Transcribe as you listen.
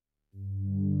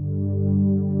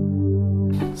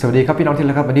สวัสดีครับพี่น้องที่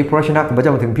รักครับวันนี้พระวจนะของพระเจ้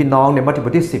ามาถึงพี่น้องในมัทธิว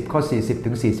บทที่10ข้อ40ถึ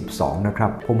ง42นะครั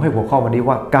บผมให้หัวข้อวันนี้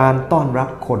ว่าการต้อนรับ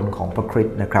คนของพระคริส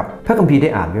ต์นะครับพระคัมภีร์ได้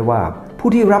อ่านไว้ว่าผู้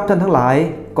ที่รับท่านทั้งหลาย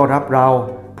ก็รับเรา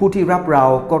ผู้ที่รับเรา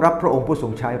ก็รับพระองค์ผู้ทร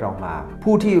งใช้เรามา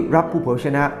ผู้ที่รับผู้เผยช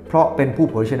นะเพราะเป็นผู้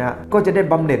เผยชนะก็จะได้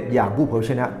บำเหน็จอย่างผู้เผย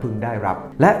ชนะพึงได้รับ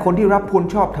และคนที่รับคน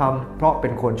ชอบธรรมเพราะเป็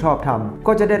นคนชอบธรรม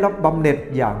ก็จะได้รับบำเหน็จ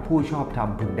อย่างผู้ชอบธรรม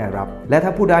พึงได้รับและถ้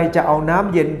าผู้ใดจะเอาน้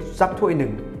ำเย็นสักถ้วยห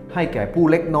นึ่งให้แก่ผู้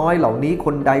เล็กน้อยเหล่านี้ค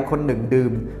นใดคนหนึ่งดื่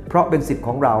มเพราะเป็นสิทธิ์ข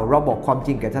องเราบอกความจ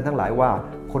ริงแก่ท่านทั้งหลายว่า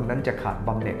คนนั้นจะขาดบ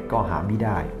ำเหน็จก็หาไม่ไ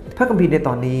ด้พระคัมภีร์ในต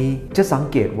อนนี้จะสัง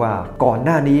เกตว่าก่อนห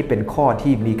น้านี้เป็นข้อ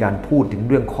ที่มีการพูดถึง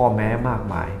เรื่องข้อแม้มาก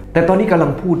มายแต่ตอนนี้กำลั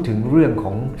งพูดถึงเรื่องข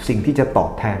องสิ่งที่จะตอ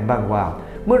บแทนบ้างว่า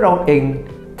เมื่อเราเอง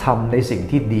ทำในสิ่ง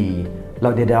ที่ดีเรา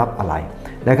ได้รับอะไร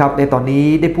นะครับในตอนนี้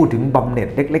ได้พูดถึงบำเหน็จ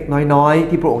เล็กๆน้อยๆ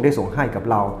ที่พระองค์ได้ทรงให้กับ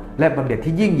เราและบำเหน็จ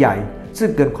ที่ยิ่งใหญ่ซึ่ง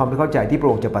เกินความเข้าใจที่พระ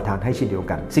องค์จะประทานให้เช่นเดียว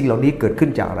กันสิ่งเหล่านี้เกิดขึ้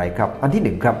นจากอะไรครับอัน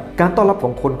ที่1ครับการต้อนรับข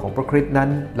องคนของพระคริสต์นั้น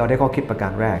เราได้ข้อคิดประกา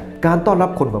รแรกการต้อนรับ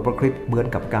คนของพระคริสต์เหมือน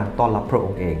กับการต้อนรับพระอ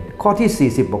งค์เองข้อ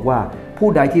ที่40บอกว่าผู้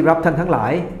ใดที่รับท่านทั้งหลา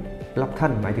ยรับท่า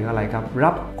นหมายถึงอะไรครับ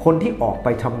รับคนที่ออกไป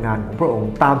ทำงานของพระองค์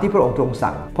ตามที่พระองค์ทรง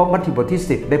สั่งเพราะมัทธิวบทที่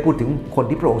10ได้พูดถึงคน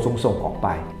ที่พระองค์ทรงส่งออกไป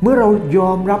เมื่อเราย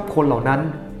อมรับคนเหล่านั้น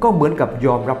ก็เหมือนกับย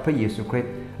อมรับพระเยซูคริส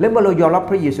ต์และเมื่อเรายอมรับ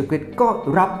พระเยซูคริสต์ก็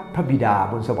รับพระบิดา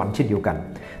บนสวรรค์เช่นเดียวกัน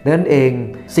ดังนั้นเอง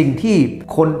สิ่งที่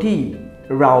คนที่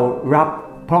เรารับ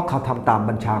เพราะเขาทำตาม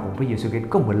บัญชาของพระเยซูคริส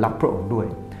ต์ก็เหมือนรับพระองค์ด้วย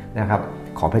นะครับ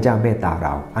ขอพระเจ้าเมตตาเร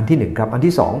าอันที่1ครับอัน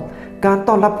ที่2การ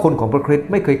ต้อนรับคนของพระคริสต์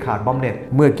ไม่เคยขาดบำเหน็จ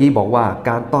เมื่อกี้บอกว่า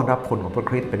การต้อนรับคนของพระ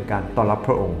คริสต์เป็นการต้อนรับพ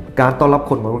ระองค์การต้อนรับ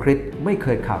คนของพระคริสต์ไม่เค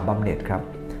ยขาดบำเหน็จครับ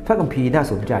พระคัมภีร์น่า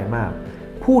สนใจมาก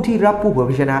ผู้ที่รับผู้เผ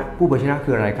ยชนะผู้เผยชนะคื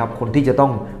ออะไรครับคนที่จะต้อ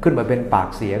งขึ้นมาเป็นปาก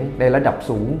เสียงในระดับ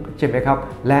สูงใช่ไหมครับ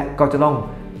และก็จะต้อง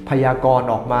พยากรณ์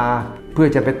ออกมาเพื่อ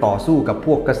จะไปต่อสู้กับพ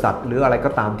วกกษัตริย์หรืออะไรก็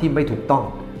ตามที่ไม่ถูกต้อง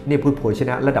นี่ผู้เผยช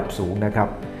นะระดับสูงนะครับ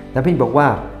แต่พี่บอกว่า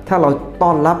ถ้าเราต้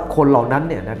อนรับคนเหล่านั้น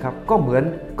เนี่ยนะครับก็เหมือน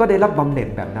ก็ได้รับบำเหน็จ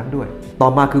แบบนั้นด้วยต่อ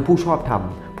มาคือผู้ชอบธรรม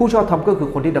ผู้ชอบธรรมก็คือ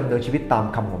คนที่ดำเนินชีวิตตาม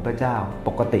คำของพระเจ้าป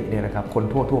กติเนี่ยนะครับคน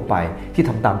ทั่วไปที่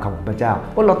ทำตามคำของพระเจ้า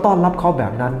เมื่อเราต้อนรับเขาแบ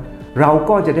บนั้นเรา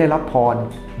ก็จะได้รับพร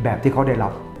แบบที่เขาได้รั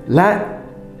บและ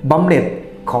บำเหน็จ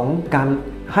ของการ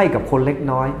ให้กับคนเล็ก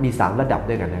น้อยมี3ระดับ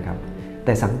ด้วยกันนะครับแ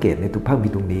ต่สังเกตในพระคัมภี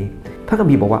ร์ตรงนี้พระคัม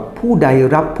ภีร์บอกว่าผู้ใด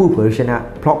รับผู้เผยชนะ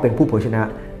เพราะเป็นผู้เผยชนะ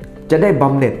จะได้บ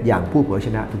ำเหน็จอย่างผู้เผยช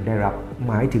นะถึงได้รับ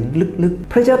หมายถึงลึก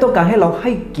ๆพระเจ้าต้องการให้เราใ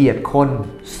ห้เกียรติคน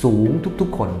สูงทุก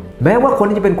ๆคนแม้ว่าคน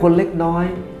ที่จะเป็นคนเล็กน้อย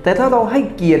แต่ถ้าเราให้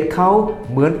เกียรติเขา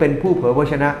เหมือนเป็นผู้เผย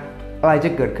ชนะอะไรจะ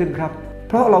เกิดขึ้นครับ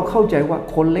เพราะเราเข้าใจว่า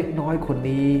คนเล็กน้อยคน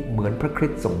นี้เหมือนพระคริ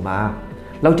สต์ส่งมา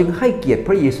เราจึงให้เกียรติพ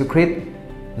ระเยซูคริสต์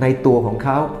ในตัวของเข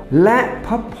าและพ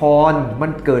ระพรมั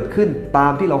นเกิดขึ้นตา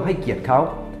มที่เราให้เกียรติเขา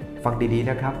ฟังดีๆ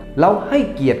นะครับเราให้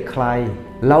เกียรติใคร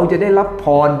เราจะได้รับพ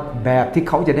รแบบที่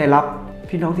เขาจะได้รับ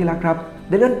พี่น้องที่รักครับ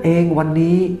ดังนั้นเองวัน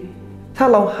นี้ถ้า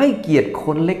เราให้เกียรติค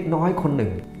นเล็กน้อยคนหนึ่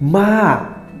งมาก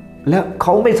และเข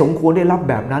าไม่สมควรได้รับ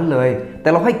แบบนั้นเลยแต่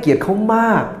เราให้เกียรติเขาม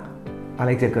ากอะไร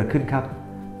จะเกิดขึ้นครับ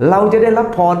เราจะได้รับ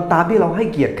พรตามที่เราให้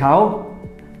เกียรติเขา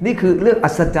นี่คือเรื่องอั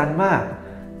ศจรรย์มาก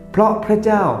เพราะพระเ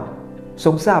จ้าท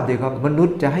รงทราบดีครับมนุษ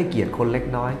ย์จะให้เกียรติคนเล็ก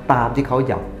น้อยตามที่เขา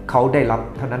อยากเขาได้รับ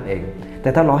เท่านั้นเองแต่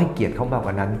ถ้าเราให้เกียรติเขามากก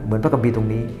ว่านั้นเหมือนพระคัมภีร์ตรง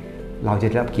นี้เราจะ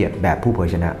ได้รับเกียรติแบบผู้เผย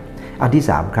ชนะอันที่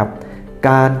3ครับ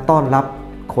การต้อนรับ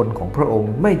คนของพระอง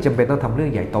ค์ไม่จำเป็นต้องทำเรื่อ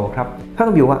งใหญ่โตครับพระ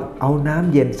คัมภีร์ว่าเอาน้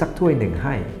ำเย็นสักถ้วยหนึ่งใ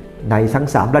ห้ในทั้ง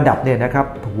3ระดับเนี่ยนะครับ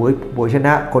ผู้เผยชน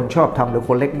ะคนชอบธรรมหรือค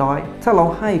นเล็กน้อยถ้าเรา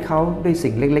ให้เขาด้วย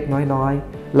สิ่งเล็กๆน้อย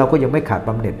ๆเราก็ยังไม่ขาดบ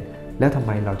ำเหน็จแล้วทำไ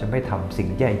มเราจะไม่ทำสิ่ง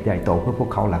ใหญ่โตเพื่อพวก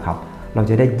เขาล่ะครับเรา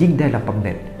จะได้ยิ่งได้รับบำเห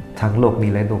น็จทั้งโลก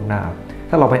นี้และโลกหน้า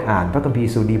ถ้าเราไปอ่านพระคัมภีร์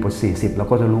สดุดีบท40เรา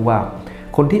ก็จะรู้ว่า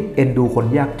คนที่เอ็นดูคน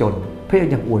ยากจนพระเจ้า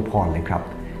ยังอวยพรเลยครับ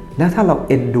และถ้าเรา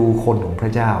เอ็นดูคนของพร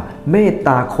ะเจ้าเมตต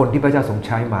าคนที่พระเจ้าทรงใ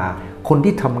ช้มาคน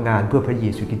ที่ทำงานเพื่อพระเย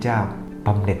ซูคริสต์เจ้าบ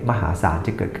ำเหน็จมหาศาลจ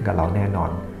ะเกิดขึ้นกับเราแน่นอน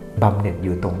บำเหน็จอ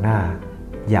ยู่ตรงหน้า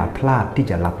อย่าพลาดที่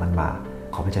จะรับมันมา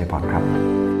ขอพระเจ้าพรครับ